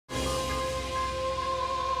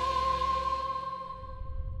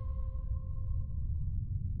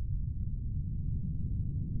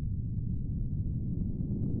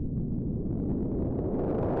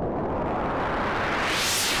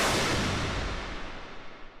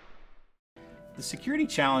The security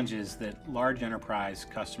challenges that large enterprise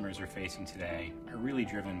customers are facing today are really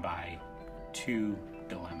driven by two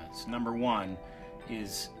dilemmas. Number one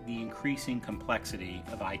is the increasing complexity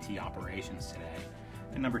of IT operations today.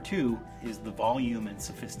 And number two is the volume and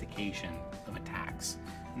sophistication of attacks.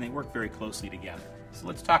 And they work very closely together. So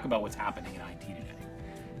let's talk about what's happening in IT today.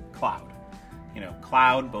 Cloud.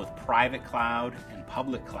 Cloud, both private cloud and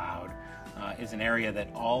public cloud, is an area that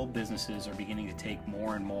all businesses are beginning to take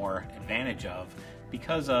more and more advantage of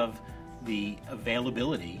because of the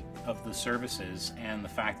availability of the services and the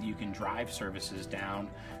fact that you can drive services down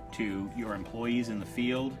to your employees in the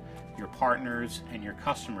field, your partners, and your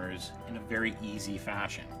customers in a very easy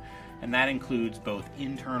fashion. And that includes both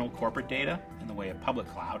internal corporate data in the way of public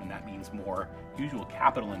cloud, and that means more usual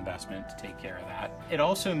capital investment to take care of that. It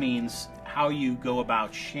also means how you go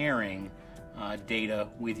about sharing data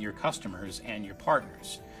with your customers and your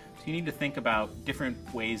partners. So you need to think about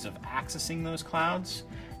different ways of accessing those clouds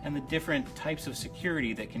and the different types of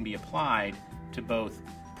security that can be applied to both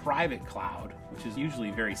private cloud, which is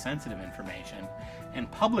usually very sensitive information,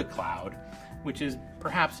 and public cloud, which is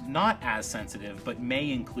perhaps not as sensitive but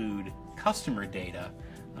may include customer data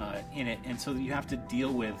in it, and so you have to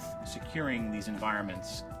deal with securing these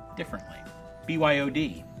environments differently.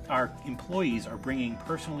 BYOD. Our employees are bringing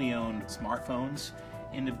personally owned smartphones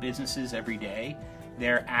into businesses every day.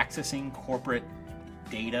 They're accessing corporate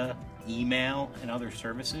data, email, and other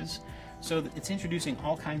services. So it's introducing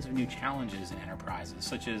all kinds of new challenges in enterprises,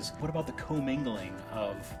 such as what about the commingling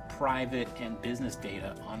of private and business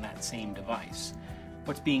data on that same device?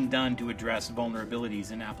 What's being done to address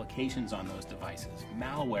vulnerabilities in applications on those devices,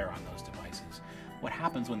 malware on those devices? What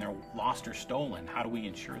happens when they're lost or stolen? How do we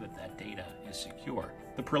ensure that that data is secure?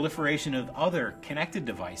 The proliferation of other connected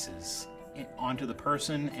devices onto the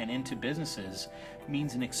person and into businesses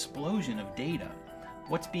means an explosion of data.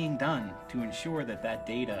 What's being done to ensure that that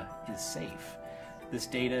data is safe? This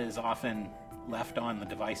data is often left on the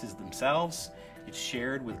devices themselves. It's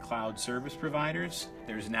shared with cloud service providers.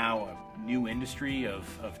 There's now a new industry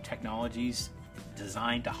of technologies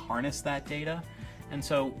designed to harness that data. And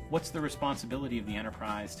so what's the responsibility of the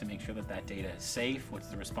enterprise to make sure that that data is safe? What's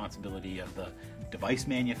the responsibility of the device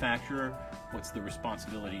manufacturer? What's the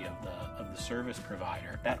responsibility of the service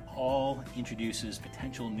provider? That all introduces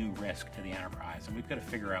potential new risk to the enterprise, and we've got to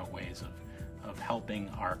figure out ways of helping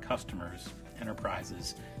our customers,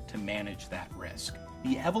 enterprises, to manage that risk.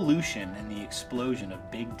 The evolution and the explosion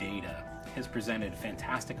of big data has presented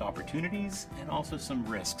fantastic opportunities and also some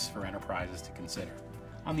risks for enterprises to consider.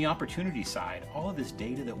 On the opportunity side, all of this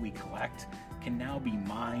data that we collect can now be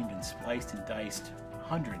mined and spliced and diced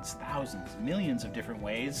hundreds, thousands, millions of different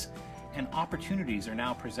ways, and opportunities are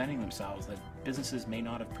now presenting themselves that businesses may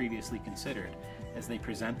not have previously considered as they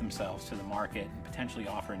present themselves to the market and potentially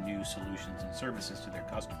offer new solutions and services to their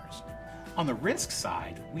customers. On the risk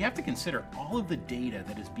side, we have to consider all of the data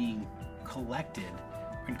that is being collected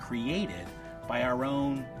and created by our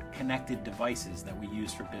own connected devices that we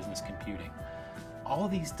use for business computing. All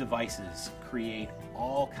of these devices create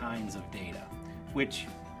all kinds of data, which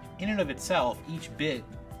in and of itself, each bit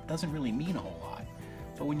doesn't really mean a whole lot.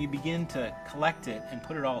 But when you begin to collect it and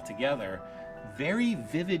put it all together, very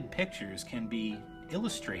vivid pictures can be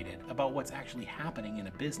illustrated about what's actually happening in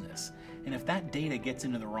a business. And if that data gets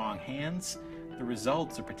into the wrong hands, the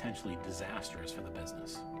results are potentially disastrous for the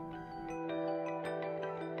business.